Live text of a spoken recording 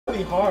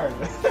really hard.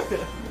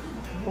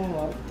 Oh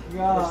my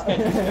god.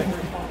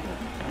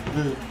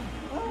 Dude.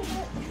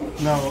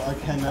 No, I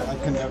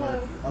can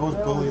never. I was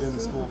bullied in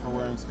school for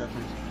wearing Skechers.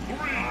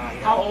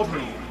 How old were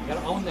you? You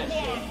gotta own that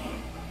shit.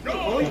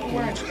 Bullying for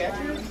wearing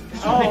Skechers?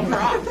 Oh,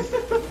 crap.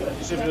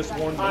 You should have just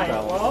worn New Alright,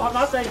 Balance. well, I'm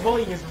not saying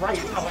bullying is right,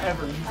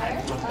 however, you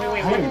said.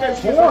 Wait, Hey, when did those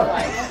shoes four. look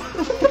like?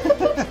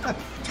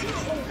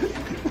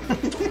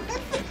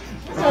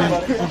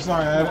 I'm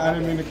sorry, I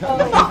didn't mean to cut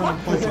that from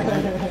the place of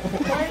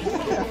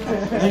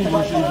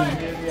English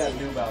even. Yeah,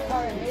 New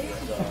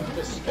Balance.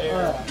 Despair.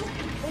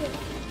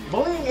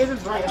 Bullying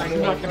isn't right, I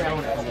do not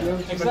condone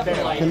it. Except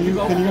for like, Can you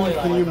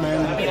bully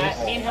man like I mean, this?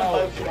 me and him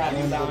both should have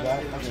New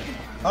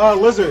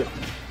Balance. Lizard.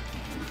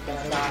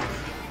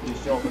 You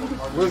show up in the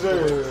park.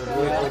 Wizard.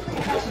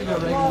 This is a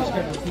regular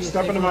schedule.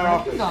 Step into my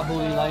office. Not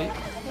bully light.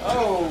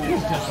 Oh!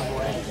 He's just a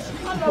boy.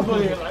 I'm not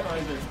bullying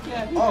LightRiser.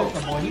 Yeah, he's just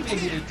a boy. He may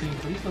be 18,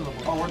 but he's still a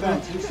boy. Oh, we're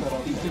down 2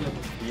 setups. He's still a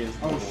boy. He is.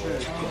 Oh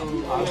shit.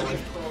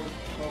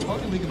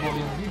 Hopefully we can bully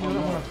him. We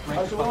don't want to break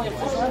the fucking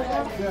lights.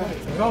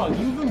 Yeah. God,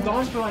 you've been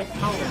gone for like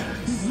how long?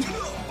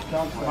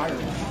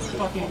 Virus.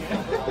 Fucking.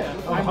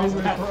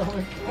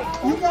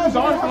 You guys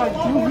Gone are for like 2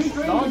 weeks,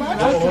 dog. I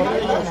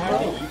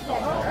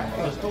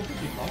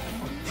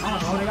I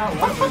don't know, they got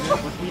one version,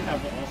 which we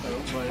have also,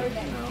 but,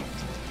 you know.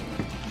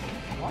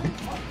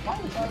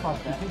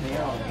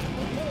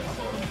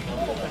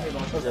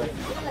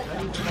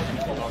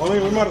 Well, I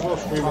mean, we might as well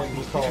stream it and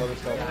just call other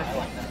stuff.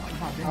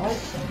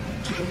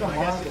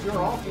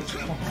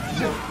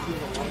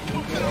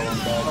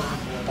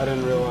 I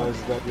didn't realize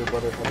that your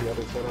brother had the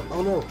other setup.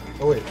 Oh no.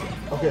 Oh wait.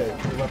 Okay,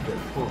 you left it.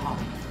 Cool.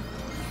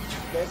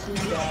 Guess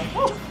who's back?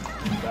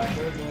 Back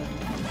again.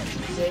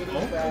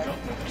 Sadie's back.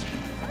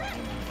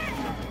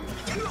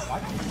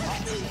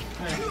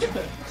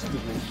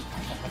 Excuse me.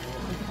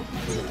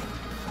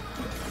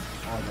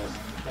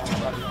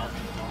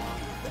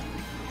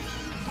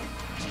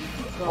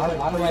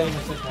 Why do I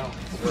even sit down?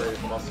 Very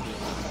musky.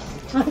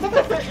 Oh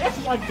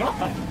my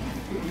god!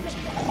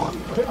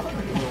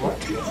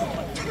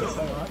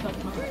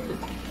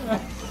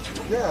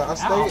 Yeah, I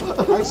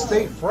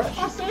stay fresh. I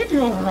saved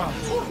you around.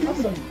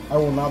 I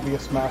will not be a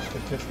smash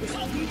statistic.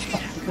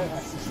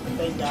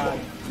 Thank God.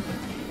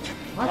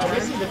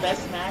 This is the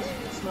best Smash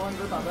smelling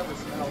group I've ever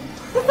smelled.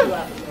 You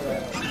have to say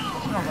that. I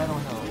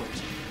don't know.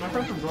 My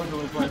friend from Georgia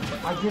was like,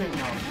 I didn't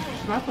know.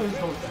 Smash players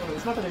don't,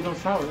 it's not that they don't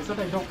shower, it's that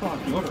they don't put on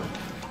deodorant.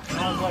 And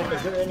I was like,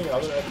 Is there any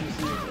other FEC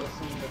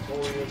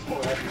notorious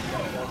for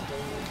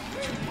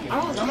I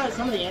don't know about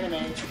some of the anime. I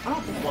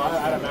don't think Well,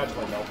 I'd imagine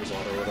like Melty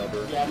Blood or whatever.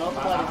 Yeah,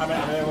 Melty Blood. I mean, I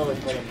didn't really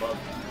play him up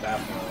that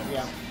much.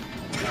 Yeah.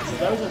 So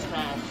those are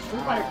Smash.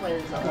 Street Fighter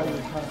players are I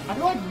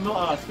feel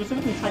like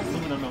specifically Type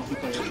Lumina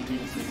multiplayer would be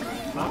the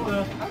secret. Not the...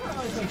 I don't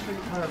really think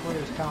Street Fighter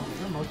players count, because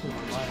they're mostly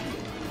online.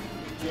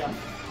 Yeah.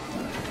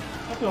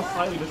 I feel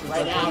slightly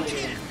disrespectful. Right now, it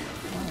is.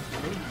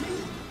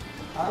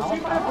 The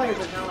Street Fighter players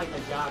are kind of like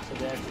the jocks of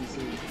the FCC.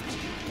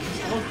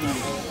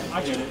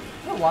 I get it.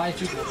 They're wise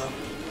people, though.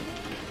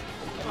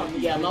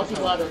 Yeah, Melty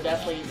Blood are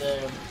definitely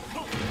the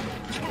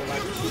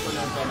like super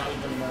nerds that not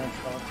even nerds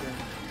culture.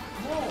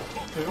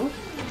 Who?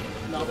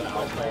 Melty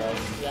Blood players.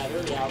 Yeah,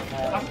 they're the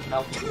outcasts.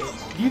 Melty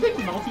kids. Do you think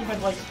Melty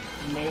had like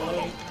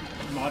melee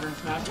modern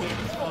Smash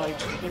games? Like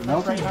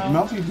different right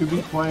now? Melty do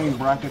be playing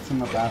brackets in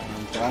the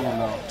bathroom, so I don't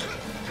know.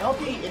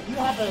 Melty, if you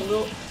have a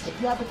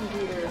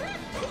computer,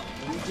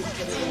 you just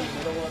put it in the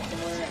middle of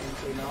somewhere and you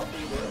say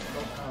Melty,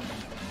 they'll come.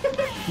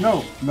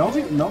 No,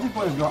 Melty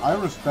players go. I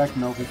respect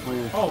Melty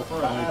players. Oh, for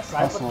real. At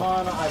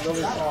Cybercon, I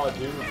really saw a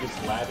dude just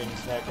labbing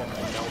tech and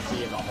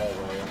Melty in the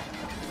hallway.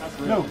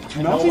 No,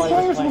 Melty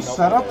players will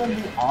set up in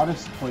the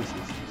oddest places.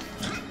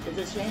 It's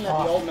a shame that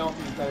the old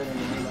Melty is better than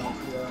the new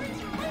Melty, though.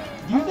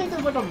 Do you think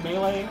there's like a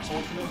melee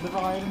ultimate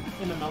divide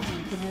in the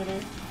Melty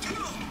community?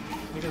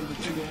 Because of the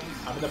two games?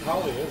 I mean, there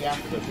probably is. Yeah.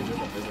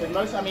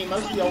 Most of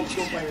the old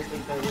school players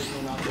think they're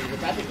original Melty,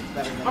 which I think is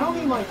better than I don't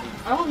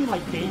mean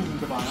like game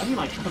divide, I mean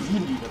like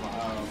community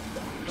divide.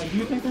 Like, do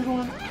you think there's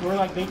one? Where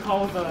like they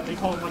call it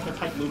like the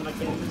Type Lumina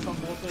games or some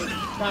bullshit?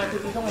 No,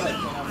 because there's only like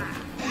 10 of them.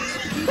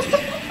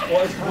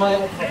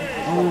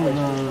 Oh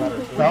no.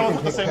 Falcon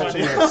keeps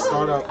catching a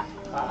startup.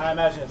 I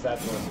imagine it's that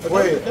sort.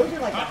 Wait, Those are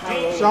like the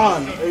high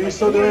Sean, are you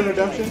still doing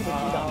Redemption?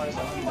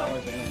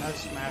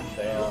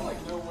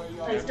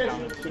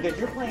 Because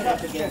you're playing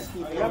up against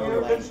people who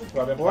are like...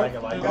 I've been playing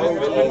it like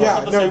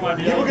Yeah, no,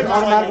 people can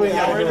automatically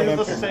add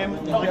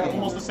Redemption.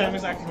 Almost the same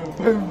exact move.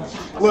 Boom.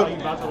 Look,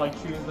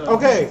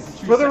 okay,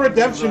 for the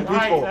Redemption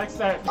people,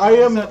 I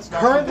am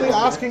currently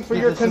asking for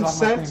your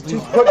consent to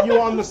put you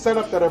on the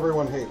setup that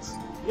everyone hates.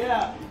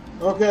 Yeah.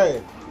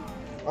 Okay,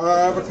 I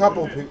have a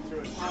couple people.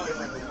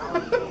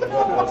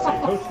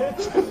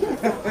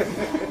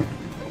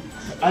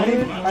 I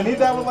need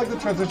that with like the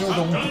transition with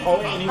the.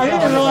 I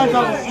didn't realize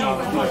that was. Oh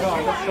my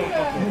god, that's so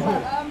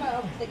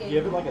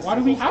fucking. Why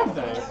do we have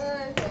that?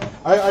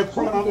 I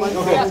plan on like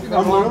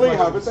I'm literally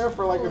have it there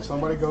for like if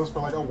somebody goes for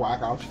like a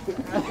whack out.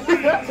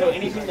 So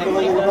anything that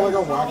like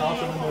a whack out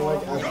and then they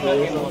like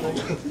escalate or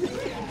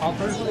something.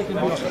 Alternatively, it can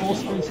be a full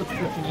screen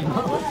subscription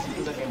email.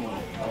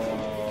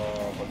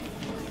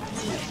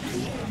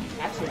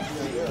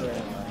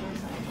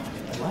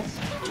 What?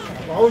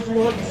 Why would you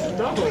want to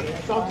stop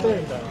it? Stop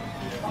saying that.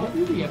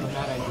 Maybe we have a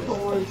mad idea.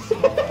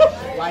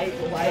 Light.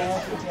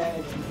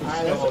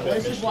 Alright,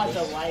 let's just watch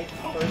a light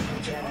person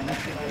again and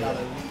next thing I got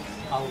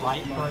A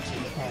light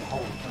person can't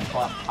hold.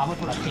 But how much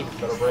would I pay?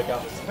 Better break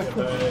out the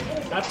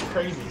That's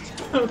crazy.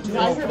 I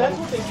heard that's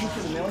what they use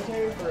for the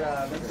military for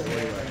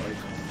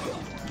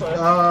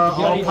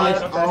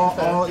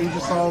all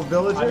Aegis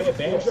villagers? I mean,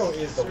 Banjo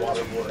is the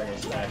waterboarding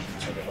stash,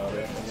 if you think about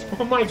it.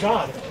 Oh my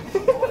god.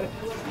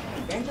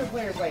 Banjo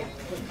players like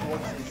put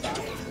forks in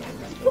sockets.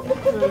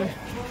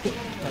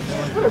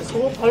 What a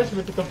cool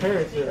punishment to compare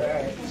it to.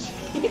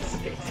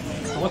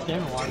 So what's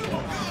game one?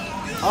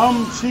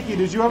 Cheeky,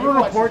 did you ever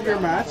report your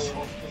match?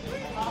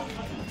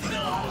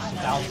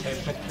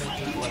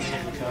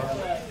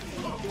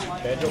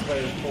 Banjo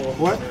plays full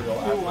What? material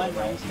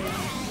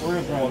Where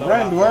is Rend?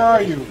 Rend, where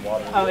are you?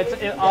 Oh, it's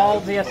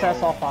all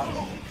ZSS, all Fox.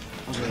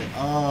 Okay,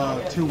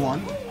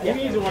 2-1. Maybe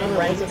he's one of the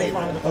ones that they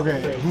find.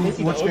 Okay, which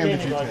game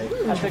did you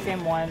take? I took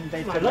game 1,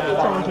 they took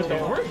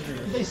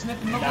They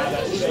sniffed him up.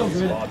 That's He's still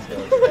good.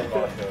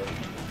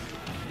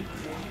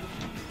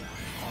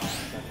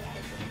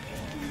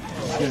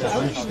 You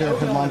scared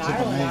him onto the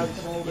main.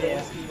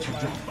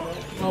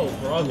 Oh,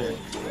 brother.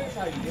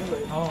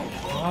 Oh,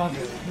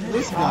 brother.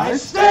 This guy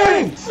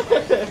stinks!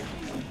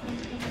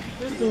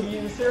 This dude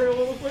eating cereal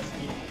with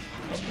whiskey.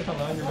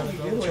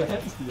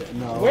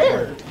 No.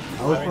 Where?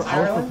 I was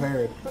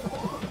prepared.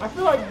 I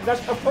feel like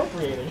that's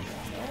appropriating.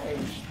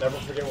 Never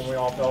forget when we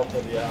all fell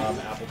for the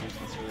apple juice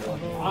and cereal.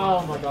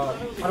 Oh my god.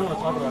 I don't want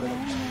to talk about it.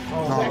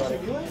 Oh, No. actually,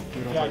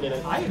 yeah, I did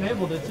it. I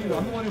enabled it too.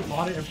 I'm the one who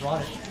bought it and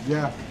brought it.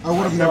 Yeah, I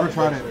would have never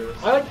tried it.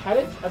 I like had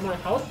it at my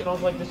house and I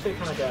was like, this shit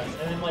kind of does.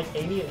 And then like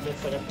Amy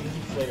admits like a few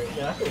weeks later,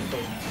 yeah, that shit was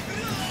crazy.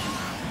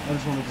 I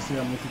just wanted to see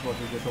how many people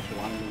could get so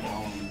blindly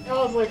following me. I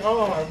was like,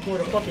 oh, I'm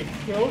going to fucking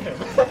kill him.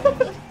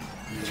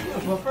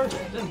 Well, first,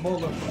 just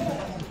bold up.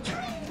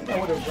 I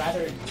would have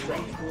rather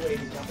drank Kool-Aid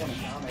and jump on a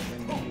comic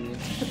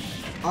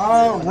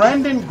than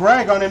Rend and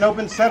Greg on an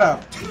open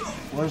setup.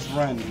 Where's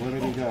Rend? Where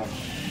did he go?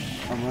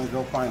 I'm gonna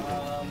go find him.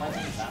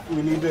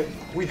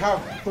 We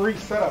have 3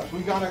 setups.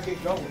 We gotta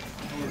get going.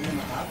 We're in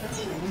the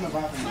bathroom. We're in the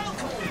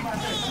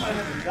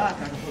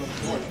bathroom.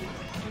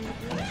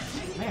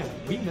 Man,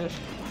 we missed.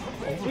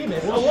 We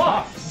missed a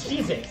lot.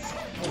 Jesus.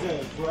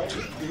 Okay, Greg. I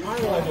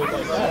realize it was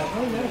like that.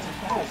 20 minutes is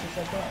fast, just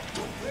like that.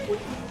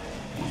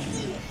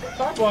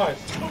 Stopwatch.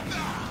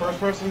 First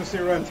person to see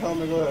Rend, tell him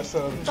to go to that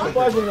setup.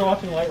 Stopwatch when you're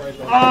watching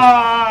LightRiser.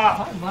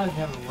 Ah! I might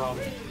have a rub.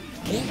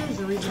 Banjo is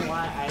the reason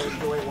why I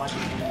enjoy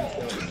watching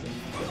games.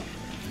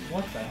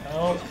 What the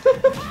hell?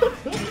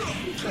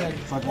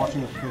 It's like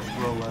watching a fish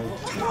grow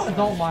legs. I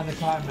don't mind the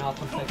timeout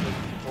from second.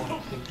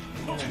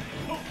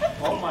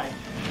 Oh my.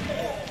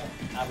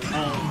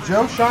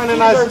 Joe Shine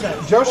and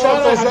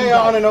Isaiah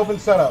on an open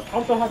setup.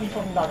 I'm so happy you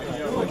fucking got this.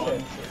 Holy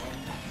shit.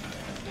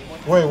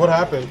 Wait, what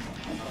happened?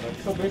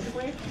 So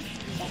basically,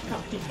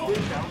 he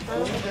did down throw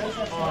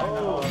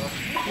on,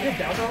 he did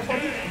down throw on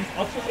Puggy, he's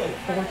up to like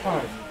 4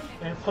 times.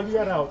 And Puggy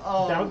got out,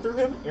 down through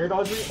him, air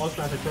dodger, all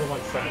smash, and throw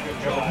like 7.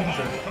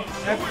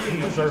 Yeah, but he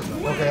deserves it. He deserves it.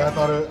 Okay, I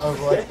thought I was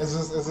like, is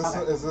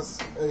this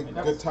a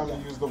good time to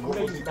use the what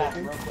was he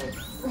cooking?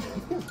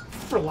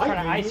 For I'm life,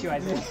 trying to ice you, I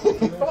did.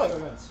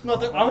 No,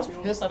 I was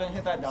pissed I didn't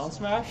hit that down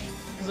smash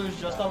because it was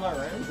just on my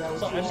rim.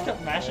 So I just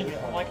kept mashing it.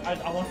 I'm like, I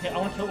want to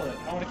kill with it.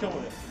 I want to kill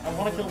with it. I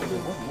want to kill with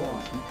it.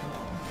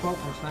 I'm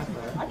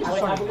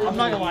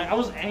not gonna lie, I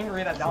was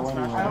angry at that down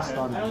smash. I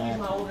don't use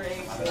my older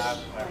eggs.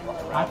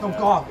 I feel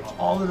garbage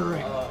all in the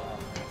ring.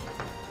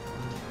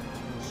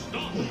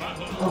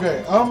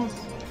 Okay,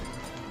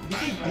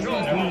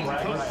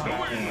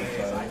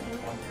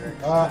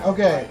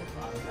 okay.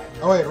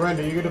 Oh wait,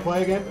 Randy, you get to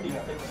play again?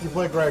 You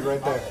play Greg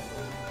right there.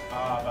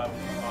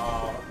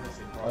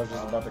 I was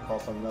just about to call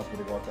something else, but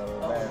he walked out of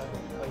the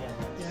bathroom.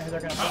 Yeah, they're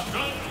gonna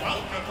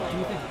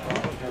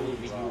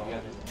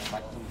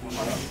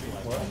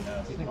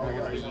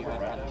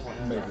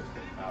Maybe.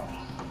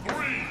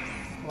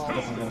 I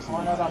don't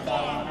know about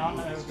that one. I don't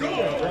know.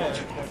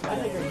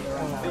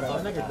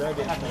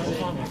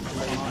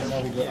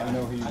 I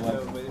know he like.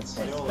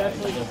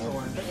 Especially this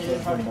one. It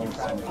is hard to keep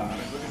track of.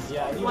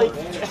 like,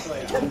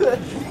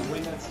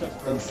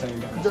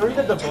 Insane. during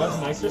the Buzz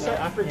Meister set,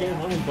 after game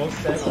 1, we both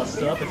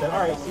stood up and said,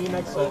 alright, see you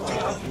next set.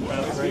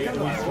 Great, and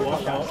we just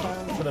walked out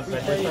to the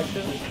vendor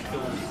section.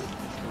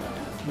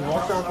 We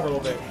walked around for a little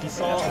bit. He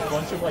saw a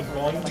bunch of like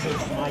volumes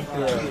of my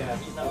hero.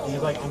 And he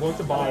was like, I'm going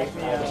to buy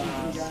all the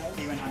cheese.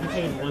 He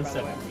paid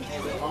 $170.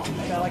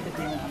 I like the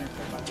Demon Hunter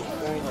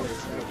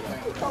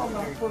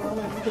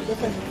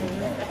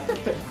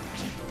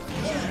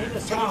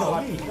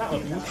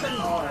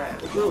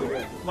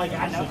Like,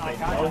 actually, I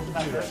got it.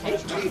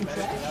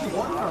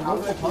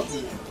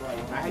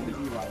 I had to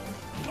be like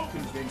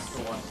convinced to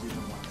watch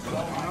season 1.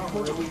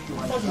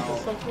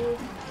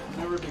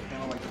 Never been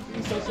kind of like a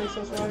big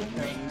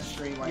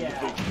mainstream like big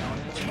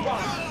counter.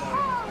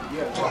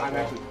 Yeah, well, I'm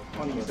actually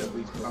funny you said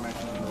please because I'm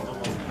actually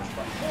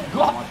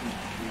watching.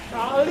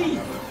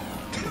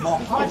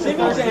 small. Save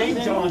those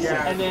eggs,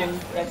 Yeah. and then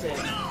that's it.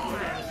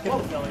 Skip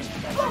the filling.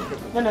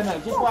 No.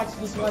 Just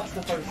watch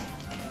the first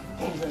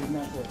season, and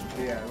that's it.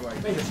 Yeah,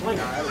 like. Make it swing.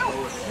 I had to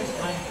go with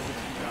it.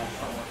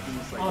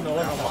 Oh no,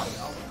 what about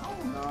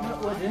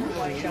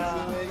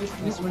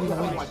This one is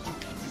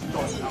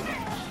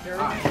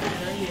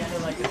During the end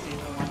of like the season,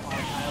 when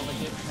I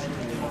like it kind of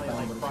really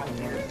like brought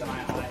tears to my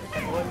eyes.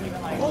 Like, it wasn't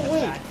even like Oh,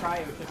 wait. a bad cry.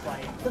 It was just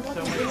like the so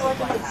fucking many thing where I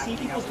can like see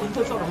people's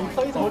inputs on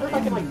replays? I wonder if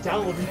I can like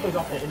download replays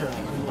off the internet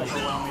and like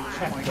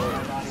check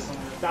those.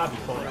 That'd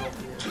be fun.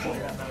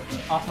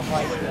 off of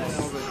like the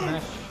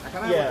Smash.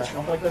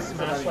 Yeah, like the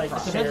Smash like.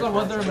 Depends on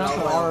whether or not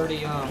they're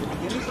already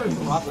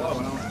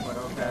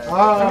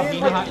Ah, you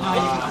know how you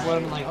can upload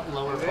them in like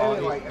lower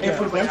quality. if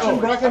Redemption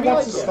Bracket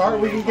wants to start,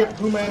 we can get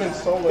Pooh Man and If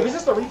it's Solus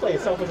just the replay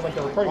itself, it's like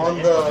the recording. on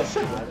it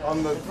should, right?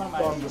 on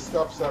the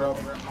stuff set up.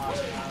 For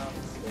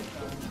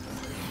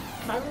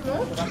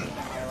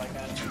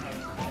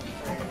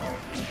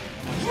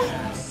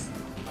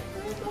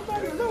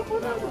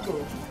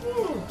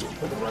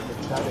the record,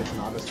 chat is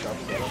not a stuff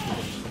set up.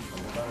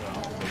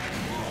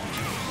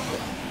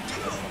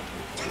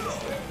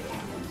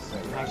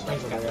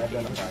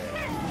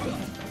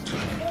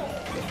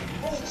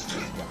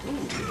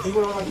 Think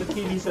about like the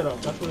TV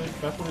setup. That's what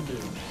it do.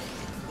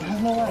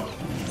 There's no way.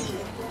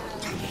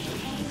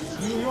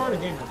 You aren't a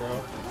gamer, bro.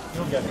 You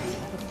don't get it.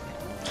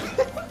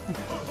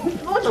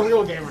 You're not a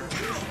real gamer.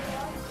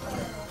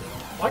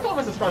 I call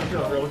my subscribers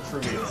you're a real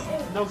true gamer.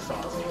 No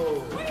sauce.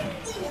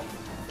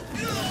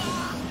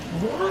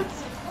 What?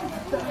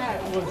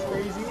 That was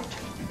crazy.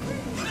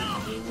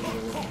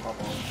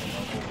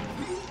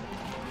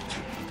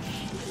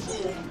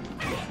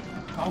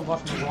 I was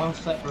watching the wrong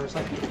set for a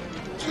second.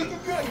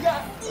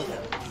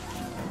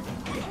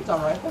 It's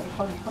alright.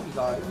 Puppy's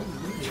alright.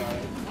 He's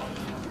alright.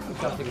 He's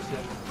gotta take a sip.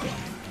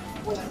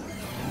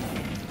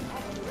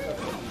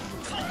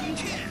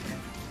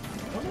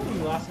 I don't know if he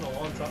lasted a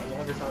longer time than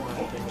I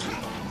think.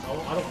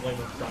 I don't blame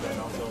him for trying that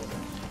out, though.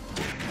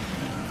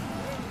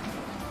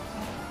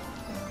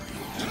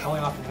 The only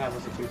option he had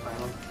was the 2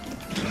 final.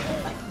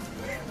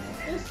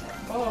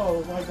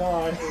 Oh my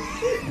god.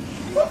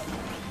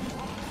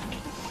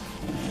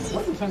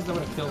 What defense that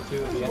would have killed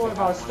too if he had Boy,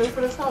 about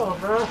stupid as hell,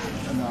 bro.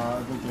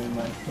 No, the game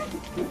like.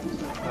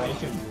 No, you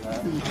shouldn't do that.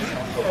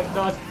 Yeah,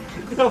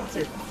 no, don't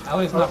do. At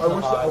least not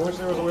I wish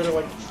there was a way to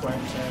like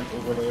transcend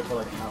overlay it for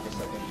like half a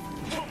second.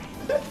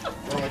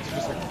 Or like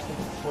just like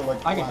for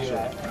like. I can do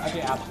flash that. I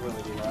can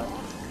absolutely do that.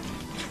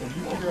 If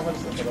you figure out how to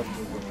set that up,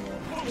 you'll do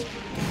that.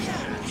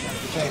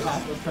 Say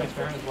half was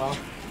transparent as well.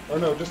 Or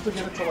no, just to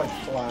get it to like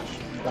flash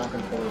back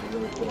and forth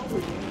really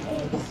quickly.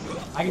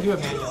 I can do it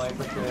manually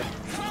for sure.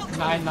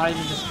 Not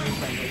even just screen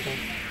transition.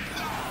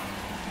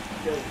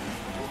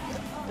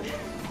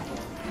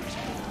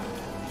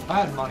 If I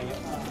had money.